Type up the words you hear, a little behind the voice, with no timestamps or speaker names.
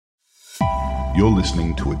You're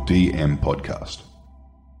listening to a DM podcast.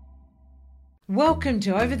 Welcome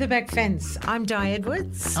to Over the Back Fence. I'm Di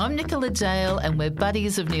Edwards. I'm Nicola Dale, and we're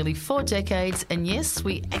buddies of nearly 4 decades. And yes,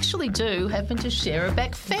 we actually do happen to share a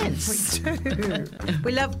back fence. We do.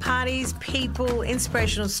 We love parties, people,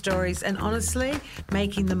 inspirational stories, and honestly,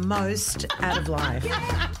 making the most out of life.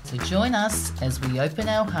 So join us as we open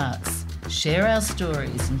our hearts, share our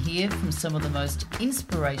stories, and hear from some of the most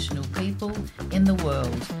inspirational people in the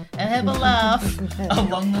world, and have a laugh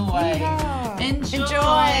along the way. Yeah.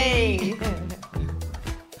 Enjoy.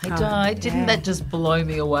 Hey, Di, didn't that just blow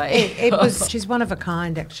me away? It was. She's one of a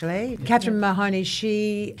kind, actually. Cathrine Mahoney,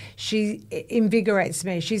 she invigorates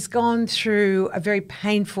me. She's gone through a very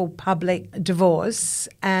painful public divorce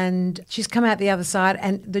and she's come out the other side,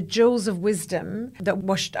 and the jewels of wisdom that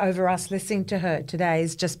washed over us listening to her today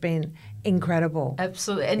has just been incredible.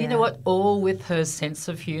 Absolutely. And you know what? All with her sense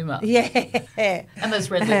of humour. Yeah. And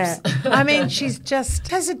those red lips. I mean, she's just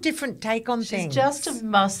has a different take on things. She's just a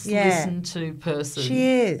must-listen to person. She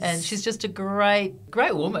is. And she's just a great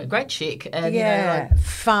woman, great chick. And,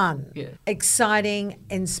 fun, exciting,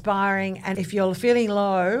 inspiring. And if you're feeling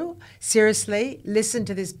low, seriously, listen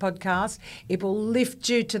to this podcast. It will lift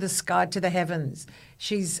you to the sky, to the heavens.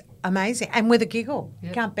 She's amazing, and with a giggle.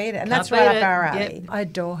 Yep. Can't beat it. And Can't that's right beat up our it. alley. Yep. I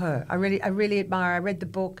adore her. I really admire her. I read the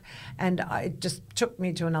book and it just took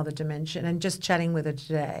me to another dimension. And just chatting with her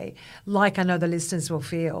today, like I know the listeners will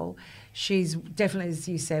feel, she's definitely, as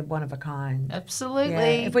you said, one of a kind. Absolutely.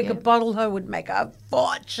 Yeah. If we could bottle her, we'd make a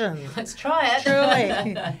fortune. Let's try it.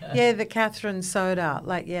 Truly. Yeah, the Cathrine soda.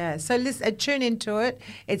 So listen, tune into it.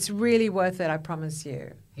 It's really worth it, I promise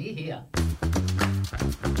you. Here.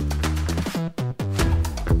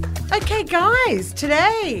 Okay, guys,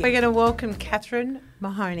 today we're going to welcome Cathrine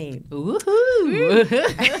Mahoney. Woohoo!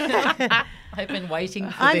 I've been waiting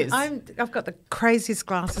for this. I've got the craziest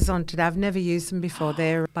glasses on today. I've never used them before.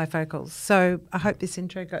 They're bifocals. So I hope this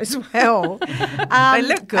intro goes well. They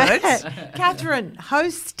look good. Cathrine,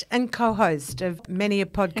 host and co-host of many a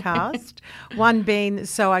podcast, one being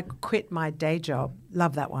So I Quit My Day Job.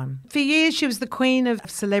 Love that one. For years, she was the queen of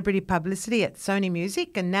celebrity publicity at Sony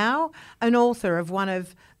Music, and now an author of one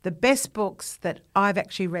of the best books that I've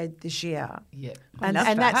actually read this year. Yeah. And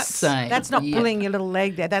that's not pulling your little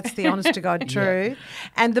leg there. That's the honest to God truth.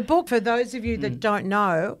 And the book, for those of you that don't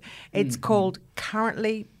know, it's called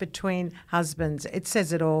Currently Between Husbands. It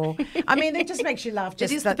says it all. I mean, it just makes you laugh.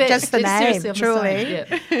 Just the name, truly.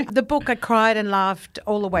 The book, I cried and laughed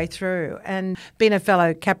all the way through. And being a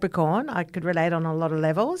fellow Capricorn, I could relate on a lot of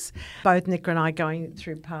levels. Both Nick and I going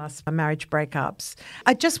through past marriage breakups.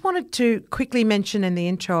 I just wanted to quickly mention in the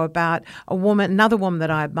intro about another woman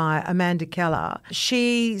that I admire, Amanda Keller.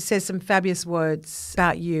 She says some fabulous words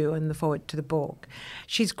about you in the foreword to the book.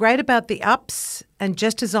 She's great about the ups and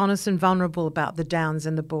just as honest and vulnerable about the downs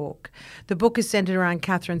in the book. The book is centred around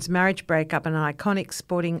Cathrine's marriage breakup and an iconic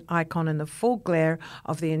sporting icon in the full glare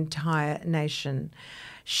of the entire nation.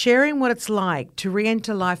 Sharing what it's like to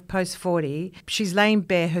re-enter life post-40, she's laying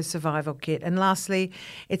bare her survival kit. And lastly,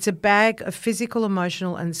 it's a bag of physical,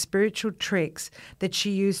 emotional and spiritual tricks that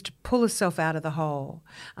she used to pull herself out of the hole.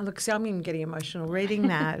 And look, see, I'm even getting emotional reading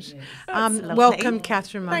that. Yes. Welcome,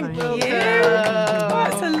 Cathrine Mahoney. Thank you.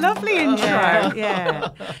 That's a lovely intro. Yeah.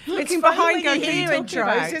 It's funny behind when go you hear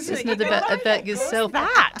intros, Isn't it about yourself?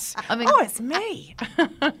 That. I mean, it's me.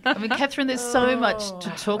 I mean, Cathrine, there's so much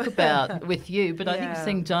to talk about with you, but I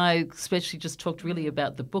think seeing Di especially just talked really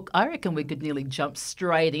about the book. I reckon we could nearly jump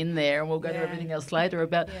straight in there, and we'll go to everything else later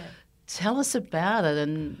about. Tell us about it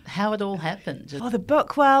and how it all happened. Oh, the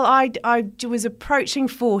book. Well, I was approaching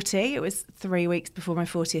 40. It was 3 weeks before my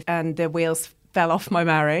 40th, and the wheels fell off my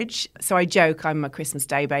marriage. So I joke I'm a Christmas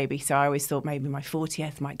Day baby, so I always thought maybe my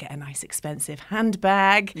 40th might get a nice expensive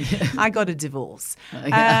handbag. I got a divorce. So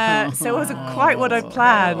it wasn't quite what I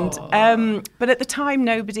planned. But at the time,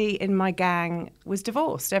 nobody in my gang was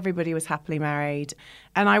divorced. Everybody was happily married.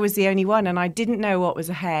 And I was the only one, and I didn't know what was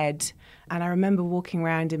ahead. And I remember walking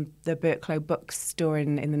around in the Birklow bookstore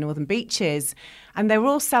in the Northern Beaches, and they were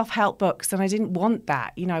all self-help books, and I didn't want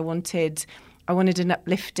that. You know, I wanted an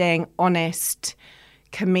uplifting, honest,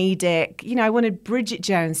 comedic. You know, I wanted Bridget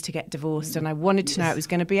Jones to get divorced, and I wanted to know it was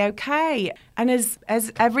going to be okay. And as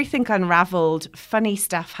everything unravelled, funny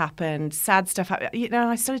stuff happened, sad stuff happened. You know,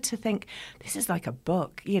 I started to think, this is like a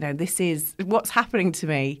book. You know, this is what's happening to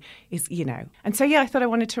me. Is and so I thought I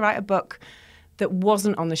wanted to write a book that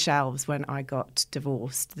wasn't on the shelves when I got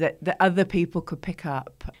divorced, that other people could pick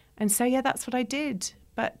up. And so that's what I did.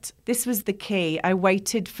 But this was the key. I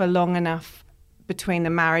waited for long enough between the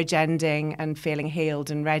marriage ending and feeling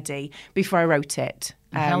healed and ready before I wrote it.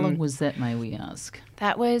 How long was that, may we ask?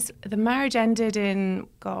 That was, the marriage ended in,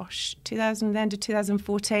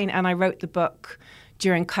 2014, and I wrote the book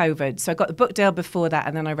during COVID. So I got the book deal before that,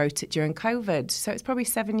 and then I wrote it during COVID. So it's probably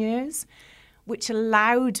 7 years, which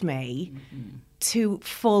allowed me to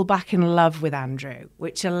fall back in love with Andrew,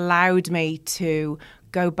 which allowed me to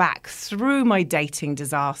go back through my dating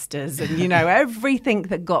disasters and, everything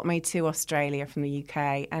that got me to Australia from the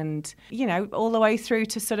UK and, all the way through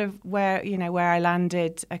to sort of where I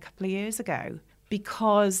landed a couple of years ago.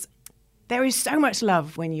 Because there is so much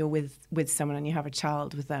love when you're with someone and you have a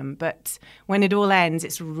child with them. But when it all ends,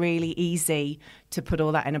 it's really easy to put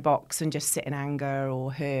all that in a box and just sit in anger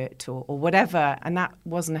or hurt or whatever. And that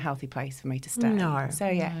wasn't a healthy place for me to stay. No. So,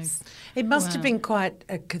 yes. It must have been quite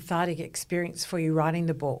a cathartic experience for you writing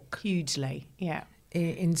the book. Hugely, yeah.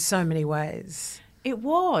 In so many ways. It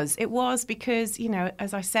was because,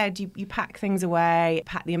 as I said, you pack things away,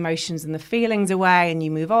 pack the emotions and the feelings away and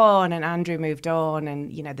you move on, and Andrew moved on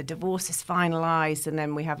and, the divorce is finalised, and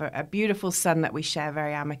then we have a beautiful son that we share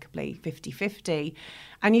very amicably, 50-50,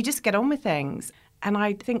 and you just get on with things. And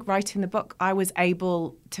I think writing the book, I was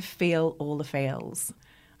able to feel all the feels.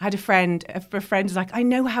 I had a friend who's like, I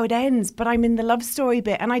know how it ends, but I'm in the love story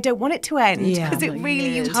bit and I don't want it to end because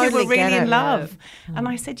you two were really in love. Yeah. And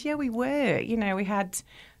I said, yeah, we were. We had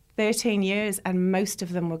 13 years and most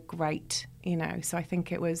of them were great, So I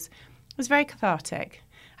think it was very cathartic.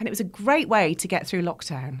 And it was a great way to get through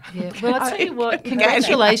lockdown. Yeah, well, I'll tell you what,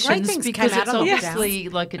 congratulations, because it's obviously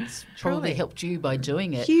it's probably helped you by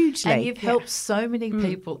doing it. Hugely. And you've helped so many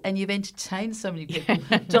people and you've entertained so many people.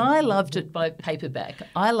 Di loved it by paperback.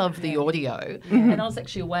 I loved the audio. And I was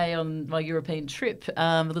actually away on my European trip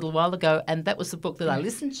a little while ago, and that was the book that I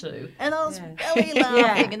listened to. And I was belly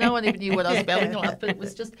laughing, and no one even knew what I was belly laughing, but it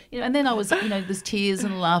was just, and then I was, there's tears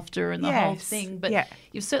and laughter and the whole thing. But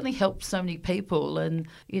you've certainly helped so many people, and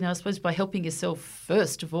I suppose by helping yourself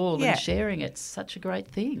first of all and sharing it's such a great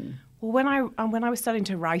thing. Well, when I was starting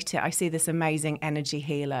to write it, I see this amazing energy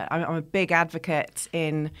healer. I'm a big advocate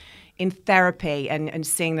in therapy and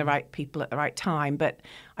seeing the right people at the right time. But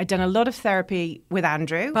I'd done a lot of therapy with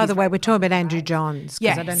Andrew. By the way, we're talking about Andrew Johns,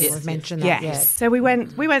 because I don't think we've mentioned that yet. So we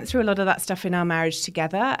went through a lot of that stuff in our marriage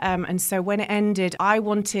together. And so when it ended, I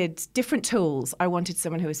wanted different tools. I wanted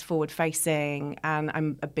someone who was forward-facing, and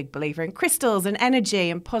I'm a big believer in crystals and energy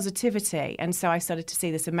and positivity. And so I started to see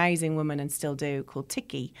this amazing woman, and still do, called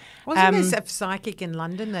Tiki. Wasn't there a psychic in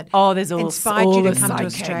London that inspired you to come to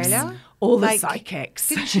Australia? All the psychics.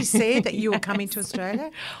 Didn't she say that you were coming to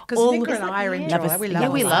Australia? Because Nicola and I are in July.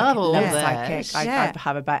 We love all that. Psychic. I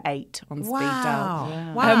have about 8 on speed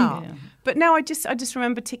dial. Wow. But no, I just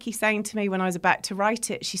remember Tiki saying to me when I was about to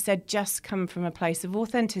write it, she said, just come from a place of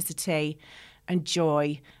authenticity and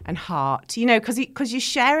joy and heart, because you're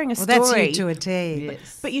sharing a story. Well, that's you to a T.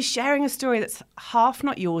 Yes. But you're sharing a story that's half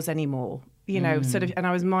not yours anymore, sort of. And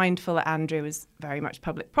I was mindful that Andrew was very much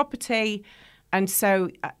public property. And so,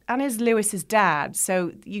 and is Lewis's dad,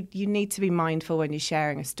 so you need to be mindful when you're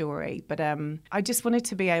sharing a story. But I just wanted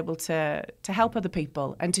to be able to help other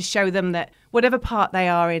people and to show them that whatever part they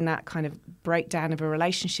are in that kind of breakdown of a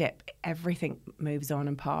relationship, everything moves on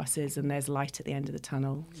and passes, and there's light at the end of the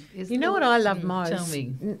tunnel. You know what I love most? Tell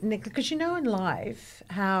me. Nick, because in life,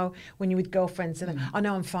 how when you're with girlfriends, and I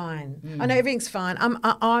know I'm fine. I know everything's fine.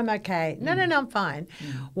 I'm okay. No, I'm fine.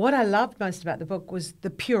 What I loved most about the book was the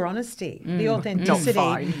pure honesty, the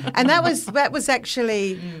authenticity. And that was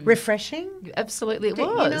actually refreshing. Absolutely, it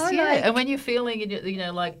was. And when you're feeling,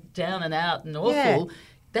 like down and out and awful,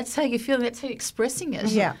 that's how you're feeling. That's how you're expressing it.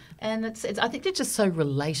 Yeah. And I think they're just so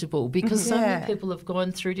relatable, because so many people have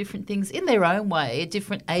gone through different things in their own way at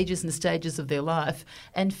different ages and stages of their life.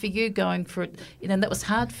 And for you going for it, and that was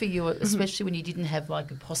hard for you, especially when you didn't have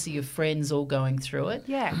like a posse of friends all going through it.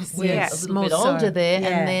 Yes. We're a little bit older there,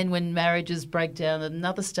 and then when marriages break down at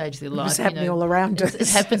another stage of their life, it's happening all around us. It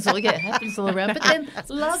happens all around. But then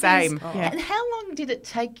love Same. And how long did it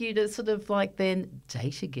take you to sort of like then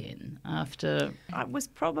date again after? It was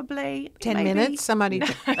probably 10 minutes. Somebody.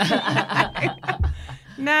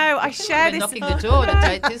 No, I share this. Knocking the door to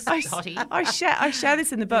date this hottie. I share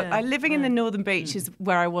this in the book. Living in the Northern Beach is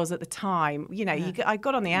where I was at the time. I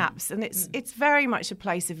got on the apps, and it's very much a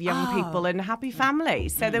place of young people and happy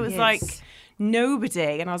families. So there was like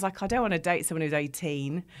nobody, and I was like, I don't want to date someone who's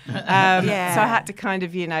 18. So I had to kind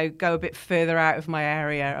of go a bit further out of my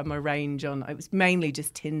area and my range. It was mainly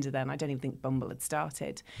just Tinder then. I don't even think Bumble had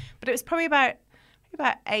started, but it was probably about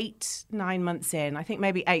about 8-9 months in, I think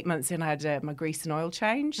maybe 8 months in, I had my grease and oil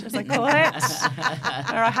change, as I call it.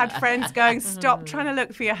 Where I had friends going, stop trying to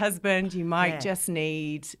look for your husband. You might just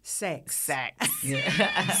need sex.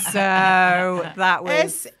 Yeah. So that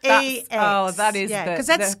was SEX. That is because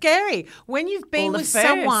that's scary when you've been with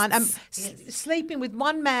someone, sleeping with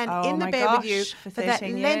one man in the bed with you for that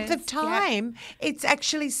length of time. It's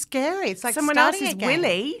actually scary. It's like someone else's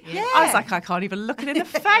willy. Yeah. I was like, I can't even look it in the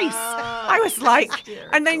face. I was like,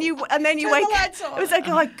 and then you wake up. It was like,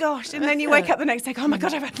 oh my gosh, and then you wake up the next day, oh my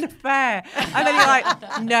God, I've had an affair, and then you're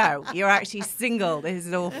like, no, you're actually single. This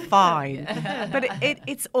is all fine. But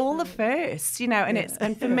it's all the first, you know,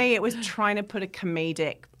 and for me it was trying to put a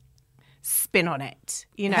comedic spin on it,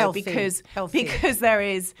 you know, because there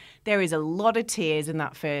is a lot of tears in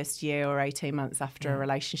that first year or 18 months after a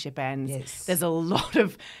relationship ends. Yes. There's a lot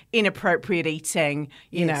of inappropriate eating,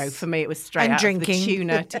 you know. For me it was straight out drinking. Of the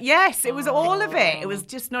tuna. Yes, it was all of it. It was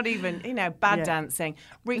just not even, you know, bad dancing,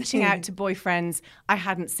 reaching out to boyfriends I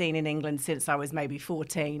hadn't seen in England since I was maybe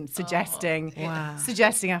 14, suggesting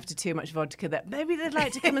after too much vodka that maybe they'd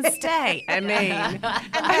like to come and stay. I mean,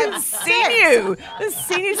 I haven't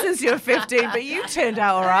seen you since you were 15, but you turned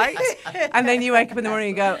out all right. And then you wake up in the morning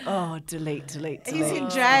and go, oh, delete. He's in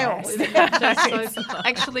jail.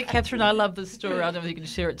 Actually, Cathrine, I love this story. I don't know if you can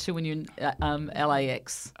share it too when you're in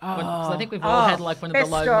LAX. Because I think we've all had like one of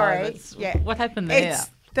the low moments. Yeah. What happened there? It's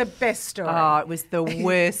the best story. Oh, it was the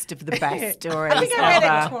worst of the best stories. I think I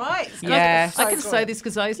read it twice. Yeah. I can say this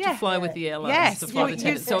because I used to fly with the airlines. Yes. To fly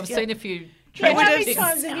the so I've seen a few. How many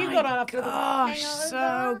times have you got on after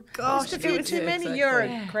the Gosh, a few too many. Exactly. You're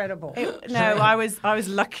incredible. I was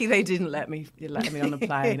lucky they didn't let me on the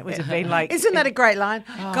plane. It would have been like, isn't that a great line?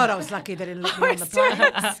 God, I was lucky they didn't let me on the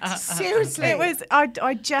plane. Seriously, it was.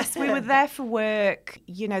 We were there for work.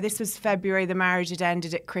 You know, this was February. The marriage had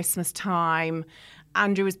ended at Christmas time.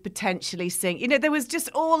 Andrew was potentially seeing, you know, there was just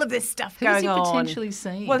all of this stuff going on. Who was he potentially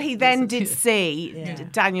seeing? Well, he then did see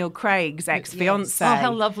Daniel Craig's ex-fiancée. Oh,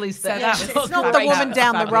 how lovely is that? So it's not the woman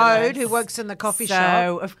down the road who works in the coffee shop.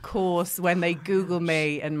 So, of course, when they Google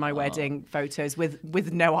me and my wedding photos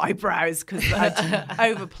with no eyebrows because I'd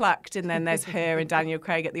overplucked, and then there's her and Daniel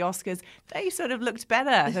Craig at the Oscars, they sort of looked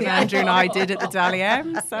better than Andrew and I did at the Dally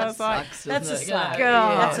M. So I was like, that's a slap.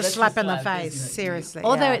 That's a slap in the face, seriously.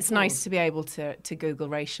 Although it's nice to be able to Google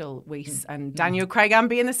Rachel Weisz and Daniel Craig and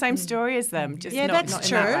be in the same story as them. Just not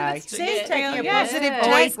true. In that way. See, taking a positive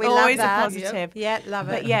take. We love that. A positive. Yeah, love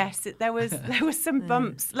it. But yes, there was some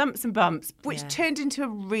lumps and bumps, which turned into a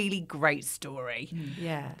really great story.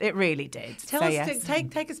 Yeah, it really did. Tell us,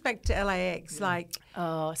 take us back to LAX.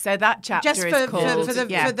 So that chapter just is called for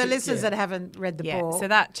the listeners that haven't read the book. So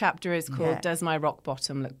that chapter is called "Does My Rock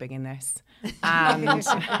Bottom Look Big in This?" And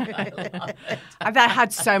I've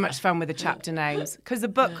had so much fun with the chapter names because the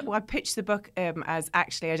book. I pitched the book as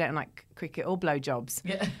actually I don't like cricket or blowjobs,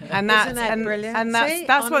 and that's brilliant. And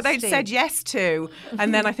that's what they'd said yes to.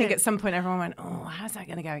 And then I think at some point everyone went, "Oh, how's that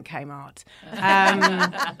going to go in Kmart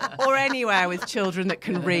or anywhere with children that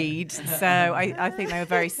can read?" So I think they were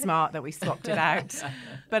very smart that we swapped it out.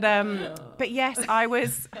 But yes,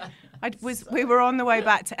 we were on the way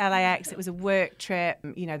back to LAX. It was a work trip.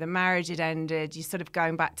 You know, the marriage had ended. You're sort of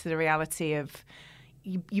going back to the reality of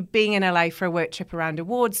you being in LA for a work trip around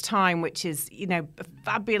awards time, which is, you know,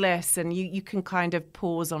 fabulous. And you can kind of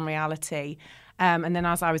pause on reality. And then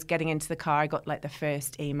as I was getting into the car, I got like the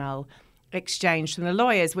first email exchange from the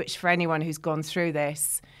lawyers, which for anyone who's gone through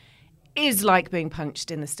this is like being punched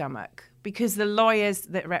in the stomach. Because the lawyers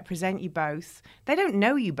that represent you both, they don't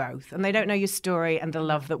know you both and they don't know your story and the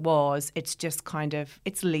love that was. It's just kind of,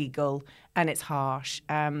 it's legal and it's harsh.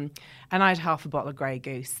 And I had half a bottle of Grey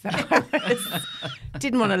Goose that I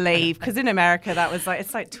didn't want to leave because in America that was like,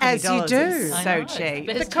 it's like $20. As you do. It's so cheap.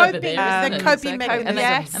 The coping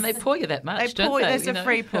mechanism. And they pour you that much, don't they? There's a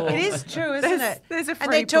free pour. It is true, isn't it? There's a free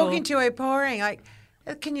pour. And they're talking to you pouring like,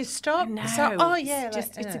 can you stop? No,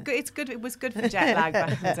 It's good. It was good for jet lag back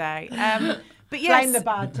in the day. But yes, blame the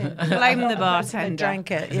bartender. Blame the bartender. Drank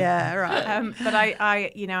it. Yeah, right. But I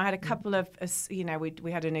had a couple of,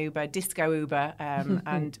 we had an Uber, disco Uber,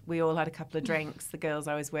 and we all had a couple of drinks. The girls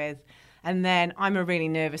I was with. And then I'm a really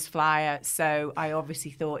nervous flyer, so I obviously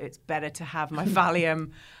thought it's better to have my Valium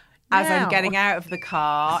as I'm getting out of the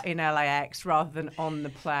car in LAX rather than on the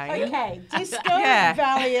plane. Okay, disco,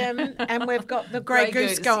 Valium, and we've got the Grey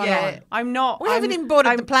Goose going on. I'm not. We haven't even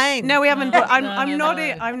boarded the plane. No, we haven't.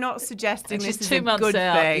 I'm not suggesting this is 2 months a good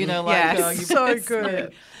out, thing. You know, like so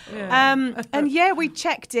good. And we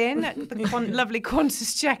checked in at the lovely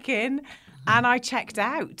Qantas check-in. And I checked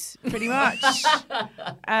out, pretty much.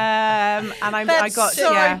 And I got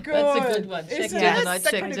so yeah. good. That's a good one. Checked out and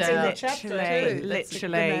I checked out.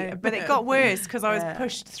 Literally. But it got worse because I was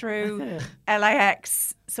pushed through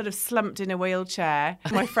LAX, sort of slumped in a wheelchair.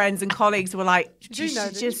 My friends and colleagues were like,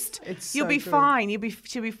 you'll be fine.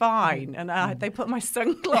 She'll be fine. And they put my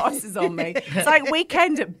sunglasses on me. It's like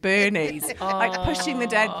Weekend at Bernie's, like pushing the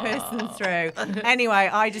dead person through. Anyway,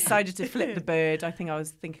 I decided to flip the bird. I think I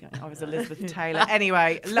was thinking I was Elizabeth Taylor.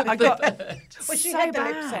 Anyway, look, I got she so had the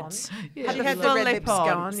bad. lips on. Yeah, She the had the full red lip lips on.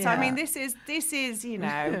 gone, So yeah. I mean, this is you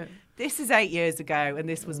know. This is 8 years ago, and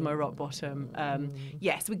this was my rock bottom.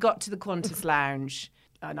 Yes, we got to the Qantas lounge,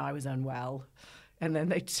 and I was unwell. And then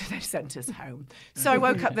they sent us home. So I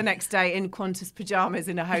woke up the next day in Qantas pyjamas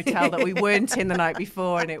in a hotel that we weren't in the night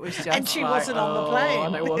before, and it was just And she like, wasn't on the plane.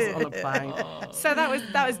 And I wasn't on a plane. So that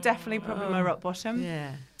was definitely probably my rock bottom.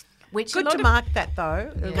 Yeah. Which Good to mark that,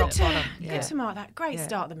 though. Yeah. Rock bottom. Good to mark that. Great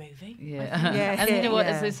start of the movie. Yeah. Yeah, And you know what?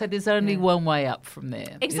 yeah. As they said, there's only one way up from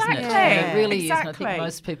there. Exactly. Isn't it? And it really is. And I Exactly. think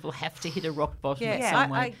most people have to hit a rock bottom Yeah, in some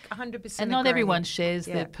way. I 100% And not agree. everyone shares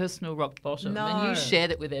Yeah. their personal rock bottom. No. And you shared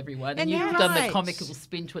it with everyone. And And you've you're done the right. comical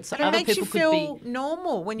spin to it. So But it other makes people you could feel be.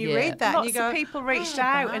 normal when you Yeah. read that. Lots and you go, of people reached "Oh,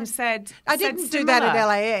 out that." and said, I didn't do that at similar.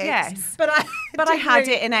 LAX. Yes. But I had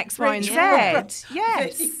it in X, Y, and Z.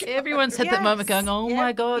 Yes. Everyone's had that moment going, oh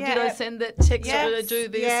my God, did I send that text? Yes. Did I do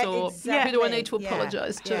this? Yeah, or exactly. who do I need to Yeah.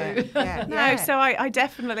 apologise to? Yeah. No, so I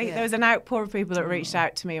definitely, Yeah. there was an outpour of people that reached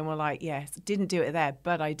out to me and were like, yes, didn't do it there,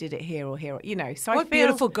 but I did it here or here. You know, so What I feel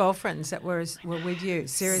beautiful girlfriends that were with you.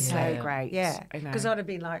 Seriously. so great. Yeah. I know. Because I'd have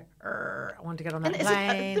been like, I want to get on that And is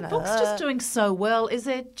plane. the book's just doing so well. Is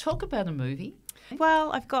there talk about a movie?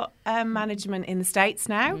 Well, I've got management in the States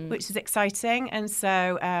now, which is exciting. And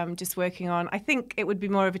so just working on, I think it would be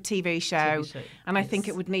more of a TV show. And I think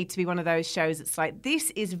it would need to be one of those shows that's like,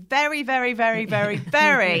 this is very, very, very, very,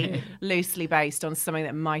 very loosely based on something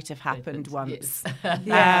that might have happened once.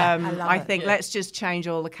 Yeah, I love I it. think let's just change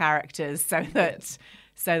all the characters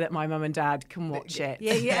so that my mum and dad can watch it.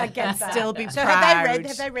 Yeah, I get that. Still be So proud.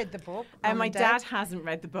 have they read the book? And Mum my and dad hasn't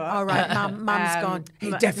read the book. All right, mum's gone.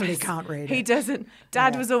 He definitely can't read it. He doesn't.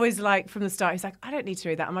 Dad was always like, from the start, he's like, I don't need to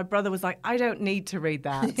read that. And my brother was like, I don't need to read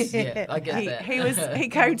that. Yeah, I get that. He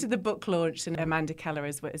came to the book launch, and Amanda Keller,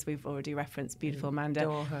 as we've already referenced, beautiful Amanda.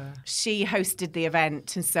 Adore her. She hosted the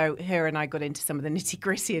event, and so her and I got into some of the nitty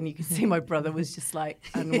gritty, and you can see my brother was just like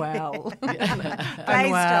unwell.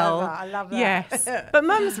 Unwell. over. I love that. Yes, but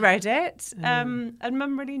Mum's read it, and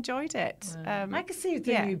Mum really enjoyed it. I can see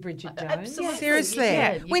the new Bridget Jones. Absolutely. Seriously. You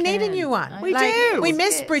can. We need a new one. We do. We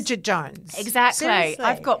miss Yes. Bridget Jones. Exactly. Seriously.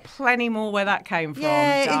 I've got plenty more where that came from.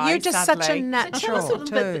 Yeah, Di, you're just sadly. such a Tell natural us a little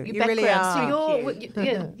bit too. your You really background. are.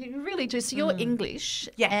 So you really do. So you're English.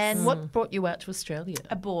 Yes. And what brought you out to Australia?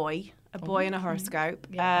 A boy and a horoscope.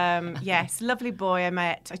 Yes, lovely boy I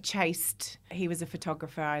met. I chased. He was a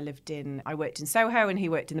photographer. I worked in Soho, and he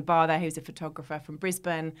worked in the bar there. He was a photographer from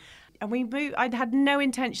Brisbane. And we moved. I'd had no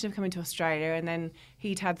intention of coming to Australia, and then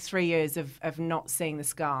he'd had 3 years of not seeing the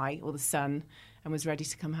sky or the sun, and was ready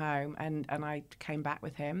to come home. And I came back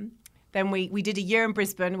with him. Then we did a year in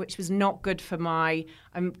Brisbane, which was not good for my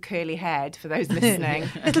curly head, for those listening.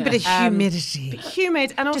 A little bit of humidity.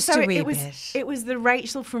 Humid, and Just also a wee it was bit. it was the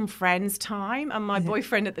Rachel from Friends time, and my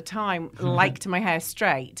boyfriend at the time liked my hair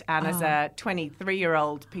straight, and as a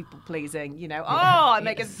 23-year-old people pleasing, I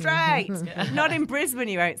make it straight. Not in Brisbane,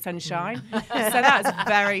 you won't, sunshine. So that was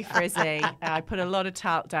very frizzy. I put a lot of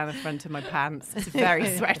talc down the front of my pants. It's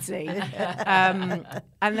very sweaty.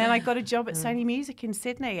 And then I got a job at Sony Music in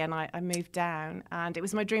Sydney, and I moved down, and it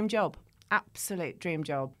was my dream job. Absolute dream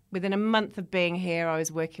job. Within a month of being here, I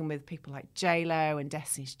was working with people like J-Lo and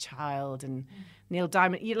Destiny's Child and Neil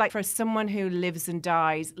Diamond. For someone who lives and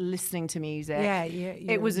dies listening to music,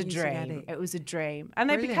 it was a dream. It was a dream. And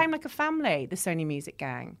they became like a family, the Sony Music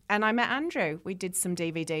gang. And I met Andrew. We did some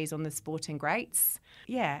DVDs on the Sporting Greats.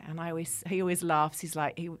 Yeah, and he always laughs. He's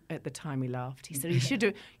like, at the time he laughed. He said, you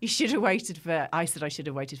should have waited for. I said I should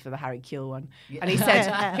have waited for the Harry Kewell one. Yeah. And he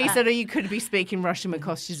said, oh, you could be speaking Russian with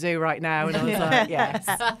Kostya right now. And I was like, yes.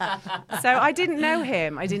 So I didn't know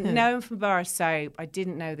him. I didn't know him from Bar of Soap. I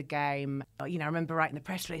didn't know the game. I remember writing the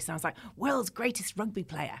press release, and I was like, world's greatest rugby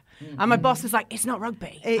player. And my boss was like, it's not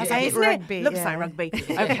rugby. I was like, It's isn't rugby, it? Looks yeah. like rugby.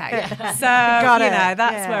 Okay. So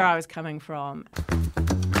that's where I was coming from.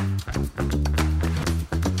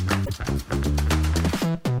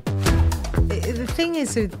 The thing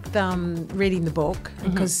is with reading the book,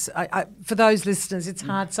 because for those listeners, it's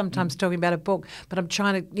hard sometimes talking about a book, but I'm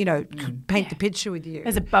trying to, paint the picture with you.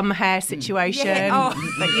 There's a bum hair situation that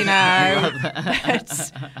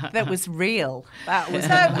was real. That was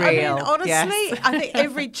real. I mean, honestly, I think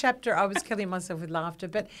every chapter I was killing myself with laughter.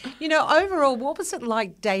 But, overall, what was it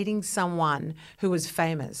like dating someone who was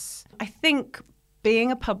famous? I think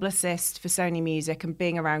being a publicist for Sony Music and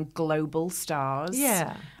being around global stars.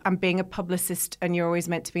 Yeah. And being a publicist, and you're always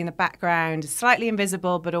meant to be in the background, slightly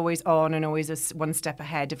invisible, but always on and always one step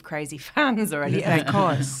ahead of crazy fans or anything. Yeah, of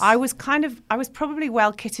course. I was probably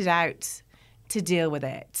well kitted out to deal with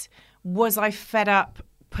it. Was I fed up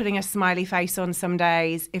putting a smiley face on some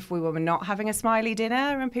days if we were not having a smiley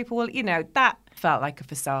dinner and people will, that felt like a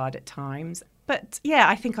facade at times. But yeah,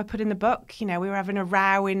 I think I put in the book, we were having a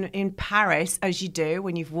row in Paris, as you do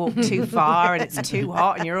when you've walked too far and it's too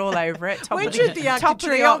hot and you're all over it. Top of the Arc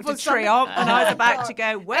de Triomphe. And I was about to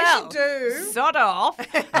go, well, sod off.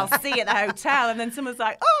 I'll see you at the hotel. And then someone's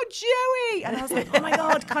like, oh, Joey. And I was like, oh my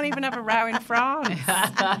God, can't even have a row in France.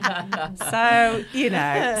 So,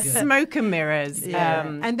 smoke and mirrors. Yeah.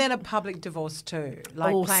 And then a public divorce too.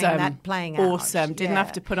 Like awesome. playing out. Awesome. Didn't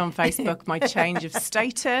have to put on Facebook my change of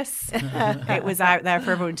status. It was out there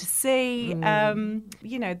for everyone to see.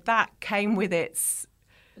 That came with its.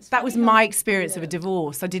 That was my experience of a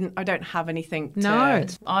divorce. I don't have anything to... No.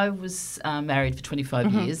 I was married for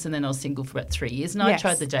 25 years and then I was single for about 3 years. And I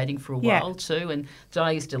tried the dating for a while too. And I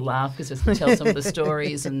used to laugh because I used to tell some of the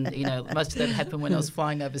stories and, most of that happened when I was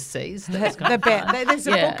flying overseas. There's a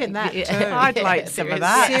book in that too. I'd like some of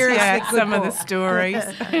that. Seriously, some of the stories.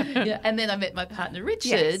 And then I met my partner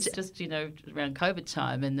Richard just, around COVID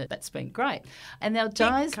time, and that's been great. And now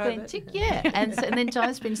Di's been... and then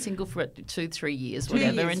Di's been single for 2-3 years,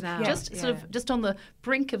 whatever. And just on the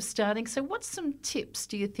brink of starting. So what's some tips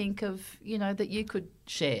do you think of, that you could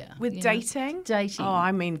share? With dating? Dating. Oh,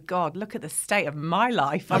 I mean, God, look at the state of my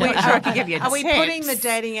life. I'm not sure I can give you tips. Are we putting the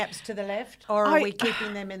dating apps to the left or are we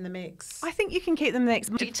keeping them in the mix? I think you can keep them in the mix.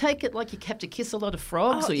 Do you take it like you have to kiss a lot of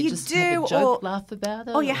frogs or you just have a joke, laugh about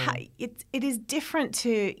it? Oh, yeah. It is different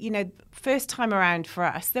to, first time around for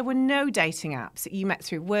us, there were no dating apps. You met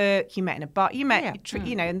through work, you met in a bar, you met,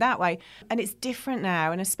 in that way. And it's different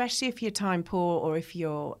now. And especially if you're time poor or if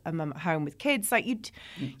you're a mum at home with kids, like you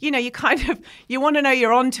want to know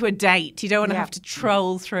you're on to a date. You don't want to have to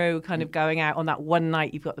troll through kind of going out on that one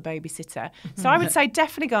night you've got the babysitter. So I would say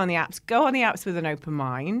definitely go on the apps. Go on the apps with an open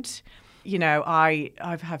mind.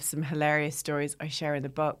 I've had some hilarious stories I share in the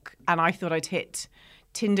book, and I thought I'd hit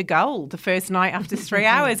Tinder gold the first night after 3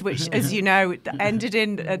 hours, which, as you know, ended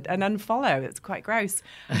in an unfollow. It's quite gross.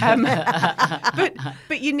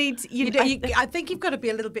 But you need... I think you've got to be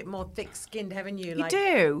a little bit more thick-skinned, haven't you? You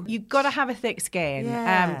do. You've got to have a thick skin.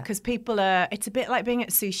 Because people are... It's a bit like being at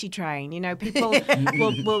a sushi train. People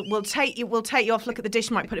will take you off, look at the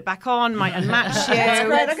dish, might put it back on, might unmatch you. That's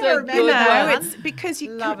great. I can remember. It's because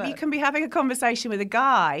you can be having a conversation with a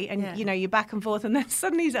guy and, you're back and forth and then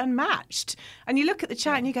suddenly he's unmatched. And you look at the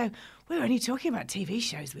chat and you go, we were only talking about TV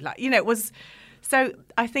shows we like. It was... So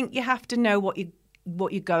I think you have to know what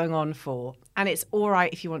you're going on for. And it's all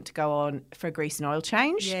right if you want to go on for a grease and oil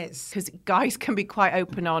change. Yes. Because guys can be quite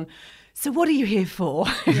open on, so what are you here for?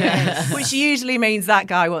 Yes. Which usually means that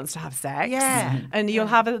guy wants to have sex. Yeah. And you'll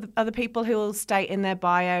have other people who will state in their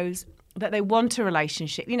bios that they want a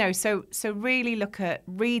relationship. So really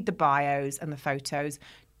read the bios and the photos.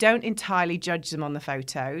 Don't entirely judge them on the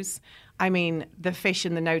photos. I mean, the fish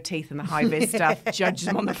and the no teeth and the high-vis stuff, judge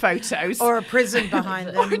them on the photos. Or a prison behind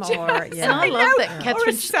them. And I love that, Cathrine. Or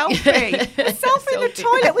a selfie. A selfie in the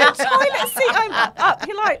toilet with a toilet seat up.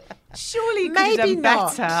 You're like, surely you could have done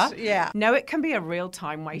better. Yeah. No, it can be a real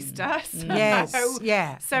time waster. So, yes.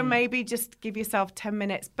 Yeah. So maybe just give yourself 10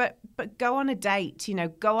 minutes. But go on a date,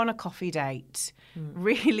 go on a coffee date.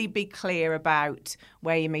 Really be clear about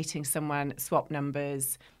where you're meeting someone, swap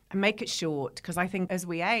numbers. And make it short, because I think as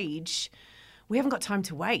we age, we haven't got time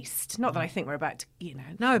to waste. Not that I think we're about to,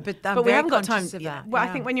 No, but we haven't got time. Of that. Well, I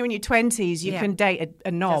think when you're in your 20s, you can date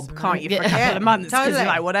a knob, can't you, for a couple of months? Because Totally.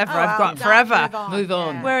 you're like, whatever, I've got forever. Move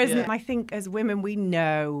on. Yeah. Whereas I think as women, we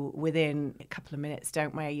know within a couple of minutes,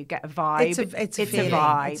 don't we? You get a vibe. It's a feeling.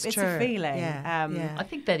 vibe. It's a feeling. Yeah. I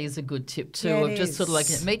think that is a good tip too, Yeah, of it just sort of like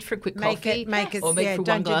is. meet for a quick Make coffee it- or meet for one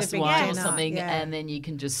don't do the glass of big wine or dinner. something, Yeah. and then you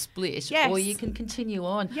can just split, Yes. or you can continue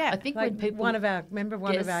on. Yeah. I think Like when people... one of our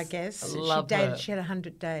Yes, guests, I love her. she had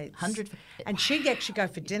 100 dates. 100. And she'd actually go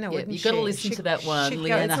for dinner, wouldn't you've she? got to listen to that one, she'd go-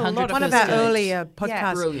 Leanne, it's a 100 lot. One of first our dates. earlier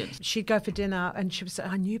podcasts. Brilliant. She'd go for dinner and she was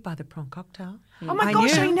I knew by the prawn cocktail. Oh my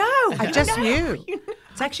gosh, knew. I know. I just knew.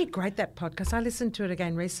 It's actually great, that podcast. I listened to it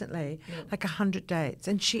again recently, like 100 dates,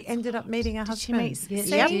 and she ended up meeting her husband. Yes,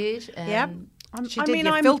 she did. Yep. She did.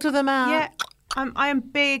 You filter them out. Yeah. I am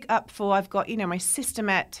big up for, I've got, my sister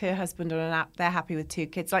met her husband on an app. They're happy with 2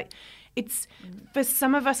 kids. Like, it's for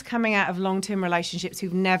some of us coming out of long-term relationships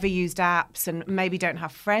who've never used apps and maybe don't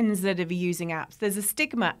have friends that are using apps. There's a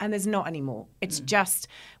stigma, and there's not anymore. It's just,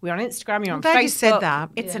 we're on Instagram, you're on Facebook. You said that.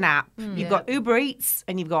 It's an app. You've got Uber Eats,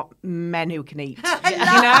 and you've got men who can eat.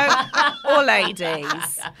 Or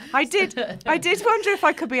ladies. I did wonder if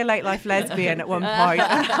I could be a late life lesbian at one point.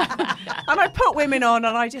 And I put women on,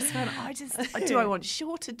 and I just went, do I want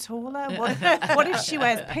shorter, taller? What if she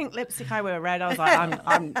wears pink lipstick, I wear red? I was like,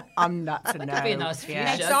 I'm nuts and no. That'd be a nice future.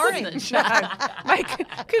 It's orange.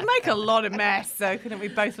 Could make a lot of mess, so couldn't we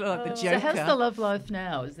both look like the Joker? So how's the love life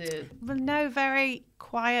now? Is there... Well, no, very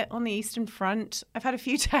quiet on the Eastern Front. I've had a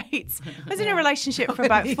few dates. I was in a relationship for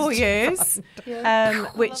about 4 years,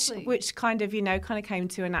 which kind of came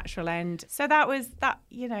to a natural end. So that was that.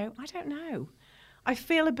 I don't know. I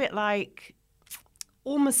feel a bit like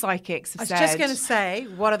all my psychics have said... I was just going to say,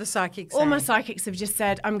 what are the psychics saying? All my psychics have just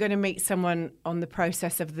said, I'm going to meet someone on the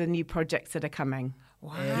process of the new projects that are coming.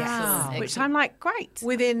 Wow. Yes. Which I'm like, great.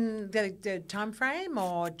 Within the time frame,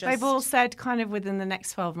 or just... They've all said kind of within the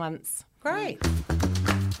next 12 months. Great.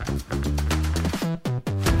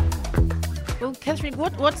 Well, Cathrine,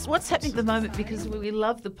 what's happening at the moment? Because we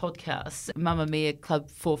love the podcast, Mamma Mia Club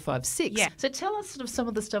 456. Yeah. So tell us sort of some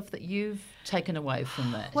of the stuff that you've taken away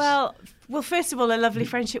from that. Well, first of all, a lovely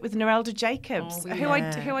friendship with Norelda Jacobs, who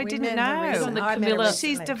I didn't know.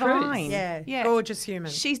 She's divine. Yeah, gorgeous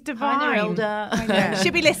human. She's divine. Hi, Norelda.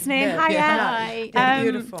 She'll be listening. Hi.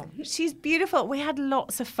 Beautiful. She's beautiful. We had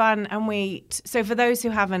lots of fun, and so for those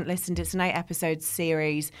who haven't listened, it's an 8-episode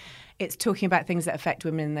series. It's talking about things that affect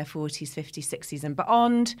women in their 40s, 50s, 60s and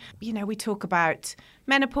beyond. We talk about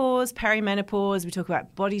menopause, perimenopause. We talk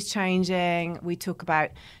about bodies changing. We talk about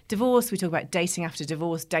divorce. We talk about dating after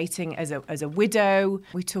divorce, dating as a widow.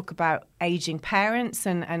 We talk about aging parents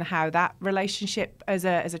and how that relationship as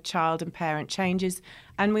a child and parent changes.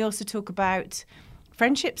 And we also talk about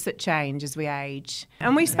friendships that change as we age.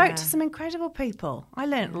 And we spoke to some incredible people. I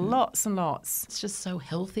learned lots and lots. It's just so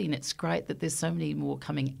healthy, and it's great that there's so many more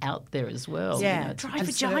coming out there as well. Yeah. Dry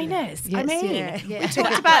vaginas. Yes, We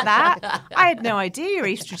talked about that. I had no idea your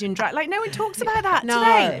estrogen dry. Like, no one talks about that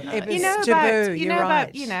today. It was taboo.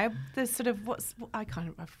 About the sort of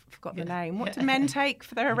I've forgot the name. What do men take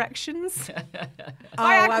for their erections?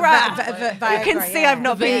 Viagra. You can see I've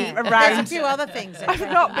not been around. There's a few other things. I've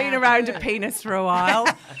not been around a penis for a while.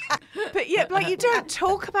 But you don't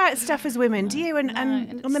talk about stuff as women, do you?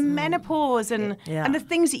 And the menopause and the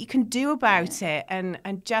things that you can do about it,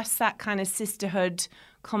 and just that kind of sisterhood,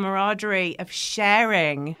 camaraderie of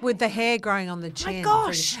sharing. With the hair growing on the chin. My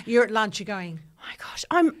gosh. You're at lunch, you're going... My gosh,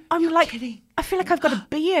 I'm like, kidding. I feel like I've got a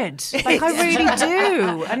beard. Like, I really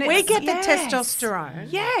do. And we get the testosterone.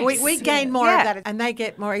 Yes. We gain more of that, and they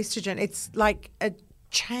get more estrogen. It's like a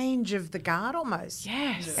change of the guard almost.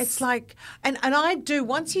 Yes. It's like, and I do,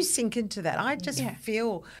 once you sink into that, I just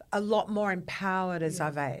feel a lot more empowered as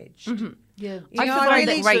I've aged. Mm-hmm. Yeah, I feel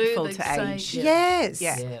really grateful to age. Yes,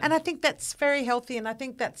 yeah. And I think that's very healthy, and I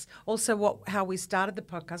think that's also how we started the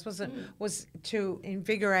podcast was to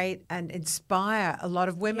invigorate and inspire a lot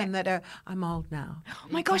of women that are. I'm old now. Oh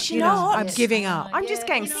my gosh, you know what? I'm giving up. I'm just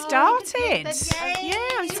getting started.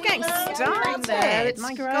 I'm just getting started. It's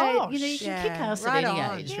my great. gosh. You can kick ass at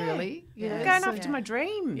any age, really. I'm going after my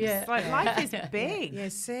dreams. Yeah. Like, life is big. Yeah,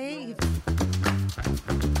 see.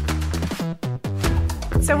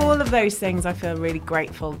 So all of those things I feel really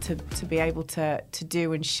grateful to be able to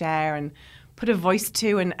do and share and put a voice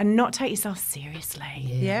to and not take yourself seriously.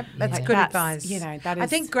 Yeah, that's good advice. That is... I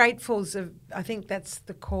think grateful's I think that's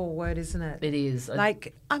the core word, isn't it? It is.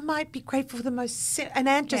 Like, I might be grateful for the most... An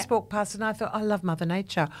ant just walked past and I thought, I love Mother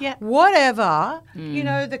Nature. Yeah. Whatever,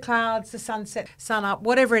 the clouds, the sunset, sun up,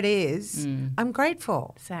 whatever it is, I'm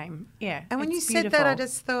grateful. Same, yeah. And when you said that, I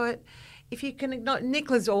just thought... If you can acknowledge,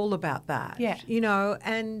 Nicola's all about that,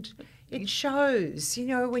 and it shows,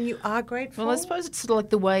 when you are grateful. Well, I suppose it's sort of like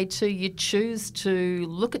the way you choose to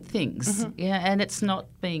look at things, and it's not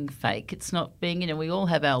being fake. It's not being, we all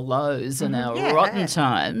have our lows and our rotten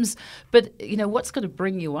times, but, what's going to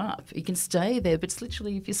bring you up? You can stay there, but it's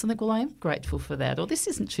literally if you're something, well, I am grateful for that, or this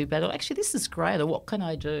isn't too bad, or actually this is great, or what can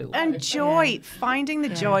I do? And joy, finding the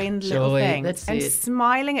joy in little things. That's and it.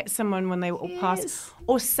 Smiling at someone when they walk past.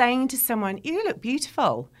 Or saying to someone, you look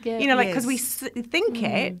beautiful. Yeah. Because we think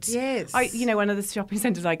it. Yes. One of the shopping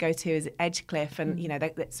centres I go to is Edgecliff, and,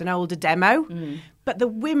 it's an older demo. But the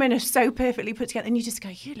women are so perfectly put together, and you just go,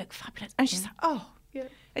 you look fabulous. And she's like, oh, Yeah.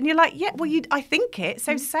 And you're like, yeah, well, I think it,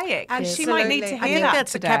 so say it. Because she might need to hear that I think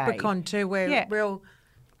that's today. a Capricorn too, where real...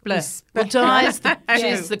 Well, she's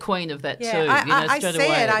the queen of that too. I straight see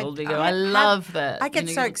away. it. I love that. I get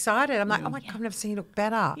so excited. I'm like, oh my God, I've never seen you look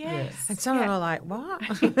better. Yes. And some of them are like, what?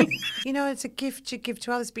 It's a gift you give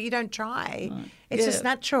to others, but you don't try. Right. It's just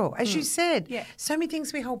natural. As you said, so many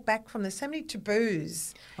things we hold back from. There's so many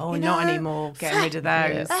taboos. Oh, not anymore. Getting rid of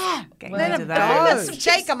those. Getting rid of those.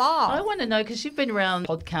 Shake them off. I want to know, because you've been around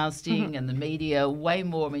podcasting and the media way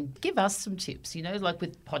more. I mean, give us some tips, like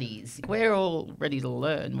with potties. We're all ready to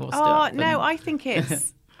learn more stuff. Oh, no, I think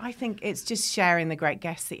it's just sharing the great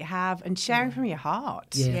guests that you have and sharing from your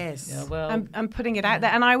heart. Yeah. Yes. Yeah, well, and putting it out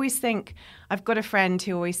there. And I always think, I've got a friend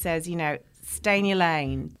who always says, stay in your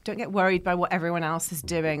lane. Don't get worried by what everyone else is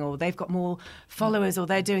doing, or they've got more followers, or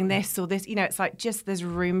they're doing this or this. It's like just there's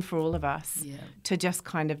room for all of us to just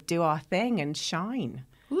kind of do our thing and shine.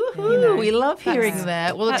 Woohoo! We love hearing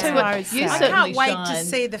that. Well, that's what I can't wait to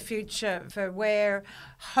see the future for where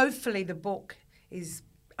hopefully the book is.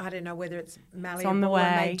 I don't know whether it's malleable on the way.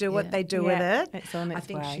 And they do what they do with it. It's on its I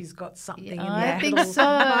think way. she's got something in there. I think so.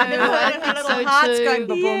 I think so heart's too. going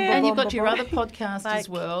boom, boom, And you've boom, got your boom. other podcast as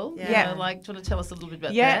well. Yeah. Do you want to tell us a little bit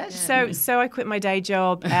about that? So I quit my day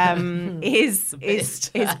job. Is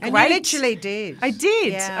great. And you literally did. I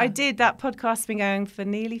did. Yeah. I did. That podcast's been going for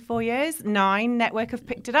nearly 4 years. 9 Network have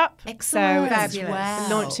picked it up. Excellent. So Fabulous. Wow.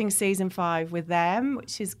 launching season 5 with them,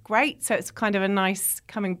 which is great. So it's kind of a nice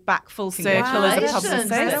coming back full circle as a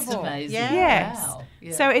publicist. That's amazing. Yeah. Yes. Wow.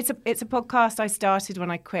 Yeah. So it's a podcast I started when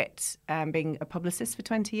I quit being a publicist for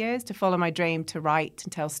 20 years to follow my dream to write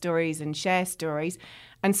and tell stories and share stories.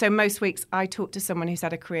 And so most weeks I talk to someone who's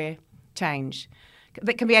had a career change.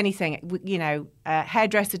 That can be anything,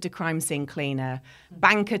 hairdresser to crime scene cleaner,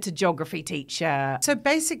 banker to geography teacher. So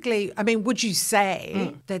basically, I mean, would you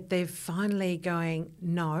say that they're finally going,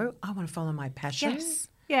 no, I want to follow my passion? Yes.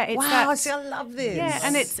 Yeah, it's wow, I love this. Yeah,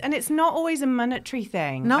 and it's not always a monetary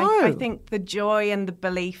thing. No. I think the joy and the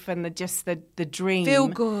belief and the dream Feel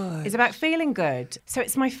good. is about feeling good. So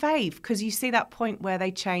it's my fave, because you see that point where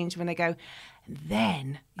they change when they go, and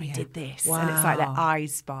then I did this. Wow. And it's like their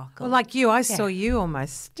eyes sparkle. Well, like you, I saw you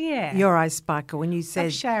almost. Yeah. Your eyes sparkle when you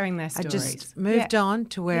said, sharing their I stories. just moved on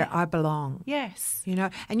to where I belong. Yes.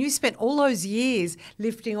 And you spent all those years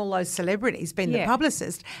lifting all those celebrities, being the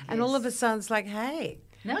publicist, and all of a sudden it's like, hey.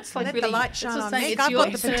 Now it's like let really, the light shine on me. It's I've your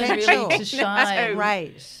got the turn potential really to shine.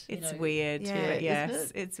 Right. It's weird. Yeah,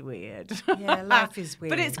 yes, it's weird. Yeah, life is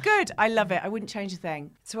weird. But it's good. I love it. I wouldn't change a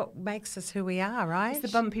thing. It's what makes us who we are, right? It's the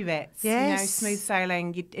bumpy bits. Yes. Smooth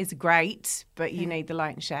sailing is great, but you need the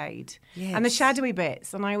light and shade. Yes. And the shadowy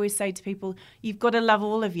bits. And I always say to people, you've got to love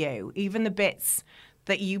all of you, even the bits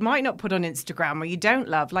that you might not put on Instagram or you don't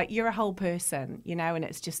love. Like, you're a whole person, and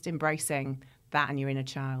it's just embracing that and your inner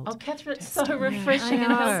child. Oh, Cathrine, it's so refreshing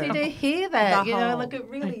and healthy to hear that. It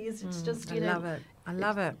really is. It's just, I love it. I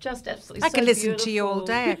love it. Just absolutely I so can listen beautiful. to you all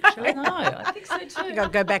day, actually. I know. I think so too. I think I'll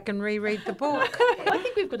go back and reread the book. I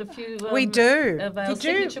think we've got a few we do. of our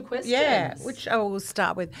signature questions. Yeah, which I will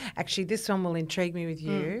start with. Actually, this one will intrigue me with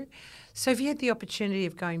you. So if you had the opportunity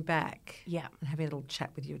of going back and having a little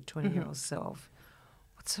chat with your 20-year-old self,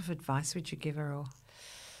 what sort of advice would you give her? Or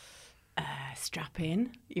strap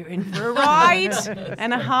in. You're in for a ride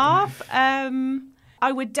and a half.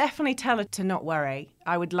 I would definitely tell her to not worry.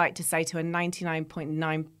 I would like to say to her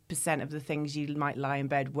 99.9% of the things you might lie in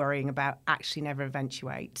bed worrying about actually never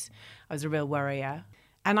eventuate. I was a real worrier.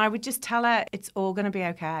 And I would just tell her it's all going to be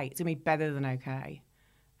okay. It's going to be better than okay,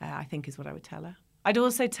 I think is what I would tell her. I'd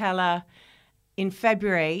also tell her in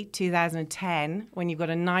February 2010, when you've got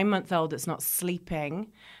a 9-month-old that's not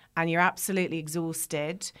sleeping and you're absolutely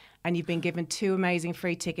exhausted and you've been given 2 amazing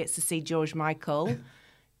free tickets to see George Michael,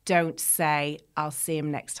 don't say, I'll see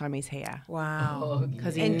him next time he's here. Wow.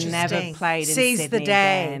 Because he never played in Seize Sydney the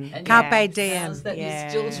day. again. Carpe diem. That you're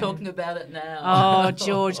still talking about it now. Oh,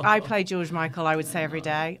 George. I play George Michael, I would say, every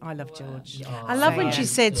day. I love George. I love when she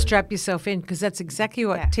said strap yourself in, because that's exactly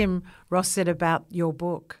what Tim Ross said about your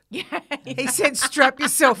book. Yeah. He said strap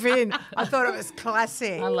yourself in. I thought it was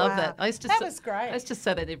classic. I love that. That was great. I used to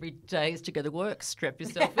say that every day. I used to go to work, strap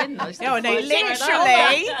yourself in. No,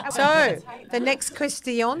 literally. So, the next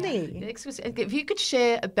question. Next question. If you could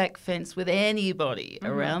share a back fence with anybody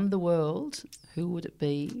around the world, who would it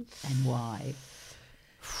be and why?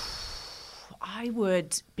 I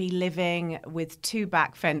would be living with 2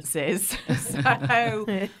 back fences. So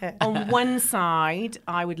on one side,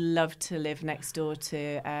 I would love to live next door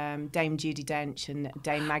to Dame Judi Dench and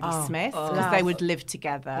Dame Maggie Smith, because they would live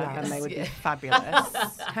together and they would be fabulous.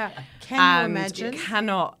 Can you imagine?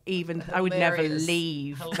 I would never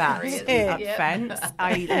leave that fence.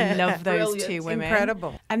 I love those 2 women.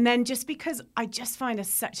 Incredible. And then just because I just find her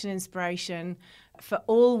such an inspiration for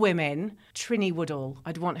all women, Trinny Woodall.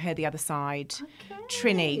 I'd want her the other side. Okay.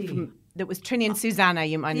 Trinny. That was Trinny and Susanna,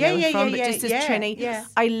 you might know her from, but just as Trinny. Yeah.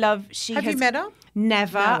 I love... Have you met her?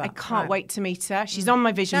 Never. I can't wait to meet her. She's on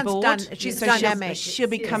my vision board. She's dynamic. She'll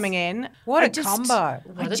be coming in. What a combo.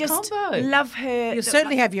 I just love her. You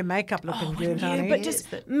certainly have your makeup looking good, honey. But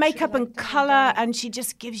just makeup and colour, and she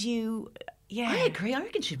just gives you... Yeah. I agree. I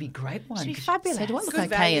reckon she'd be a great one. She'd be fabulous. So do I look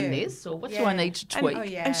okay in this, or what do I need to tweak?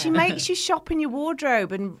 And she makes you shop in your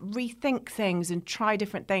wardrobe and rethink things and try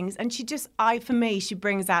different things. And she just, for me, she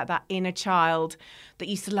brings out that inner child that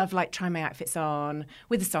used to love, like, trying my outfits on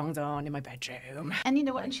with the songs on in my bedroom. And you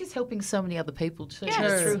know what? And she's helping so many other people too,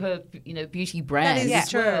 through her, beauty brand. That is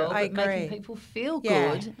true. I agree. Making people feel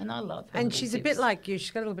good, and I love her. And she's a bit like you.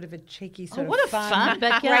 She's got a little bit of a cheeky sort of what a fun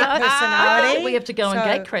backyard. Great personality. We have to go and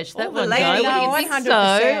gate crash that one, Guy. No, 100%.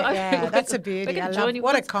 Yeah, that's a beauty. I love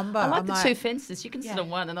what a combo. I like the 2 fences. You can sit on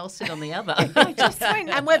one, and I'll sit on the other.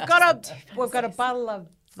 And we've got a bottle of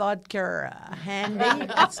vodka handy.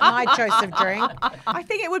 That's my choice of drink. I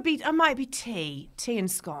think it might be tea and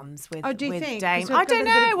scones with. Oh, do you think? Dame. I don't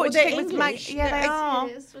know. What do you think? English? Yeah, they are.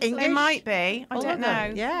 English? They might be. I don't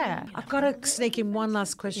know. Yeah. I've got to sneak in one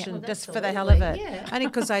last question just for the hell of it. Yeah. Only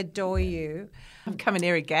because I adore you. I'm coming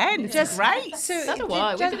here again. Just great. So do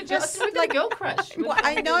I. We're going to girl crush.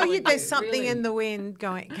 I know there's something in the wind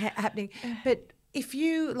happening, but if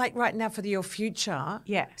you, like right now for your future,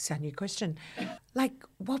 it's a new question, like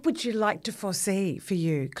what would you like to foresee for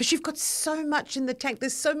you? Because you've got so much in the tank.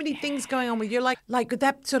 There's so many things going on with you, like with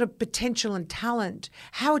that sort of potential and talent.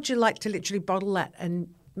 How would you like to literally bottle that and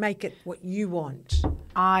make it what you want?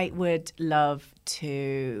 I would love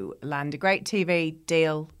to land a great TV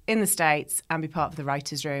deal in the States and be part of the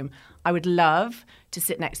writer's room. I would love to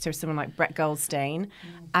sit next to someone like Brett Goldstein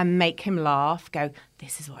and make him laugh, go,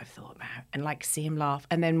 this is what I've thought about, and like see him laugh,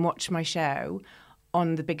 and then watch my show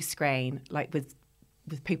on the big screen, like with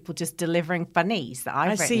people just delivering funnies that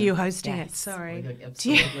I've written. I see you hosting it, sorry.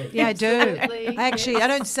 Absolutely. Yeah, I do. I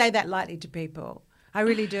don't say that lightly to people. I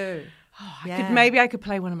really do. Maybe I could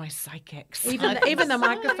play one of my psychics. Even the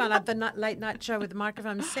microphone at the late night show with the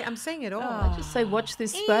microphone. I'm seeing it all. I just say, watch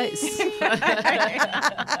this space.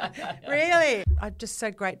 Really, I'm just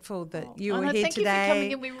so grateful that you were here today. Thank you for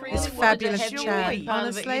coming in. We really it's fabulous chat.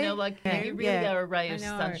 Honestly, you really are a ray of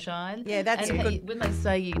sunshine. Yeah, that's good. When they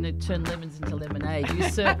say you turn lemons into lemonade, you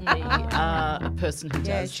certainly are a person who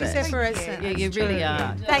does that. She's effervescent. Yeah, you really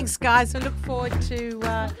are. Thanks, guys. I look forward to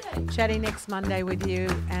chatting next Monday with you,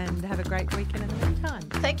 and have a great weekend in the meantime.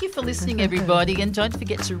 Thank you for listening, everybody, and don't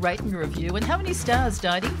forget to rate and review. And how many stars,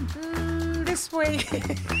 Didi? This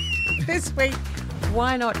week,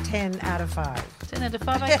 why not 10 out of 5? 10 out of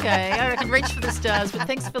 5, okay. I reckon reach for the stars, but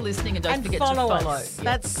thanks for listening, and don't forget to follow us. Yeah.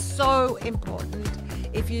 That's so important.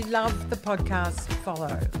 If you love the podcast,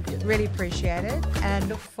 follow. Yeah. Really appreciate it, and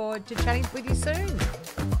look forward to chatting with you soon.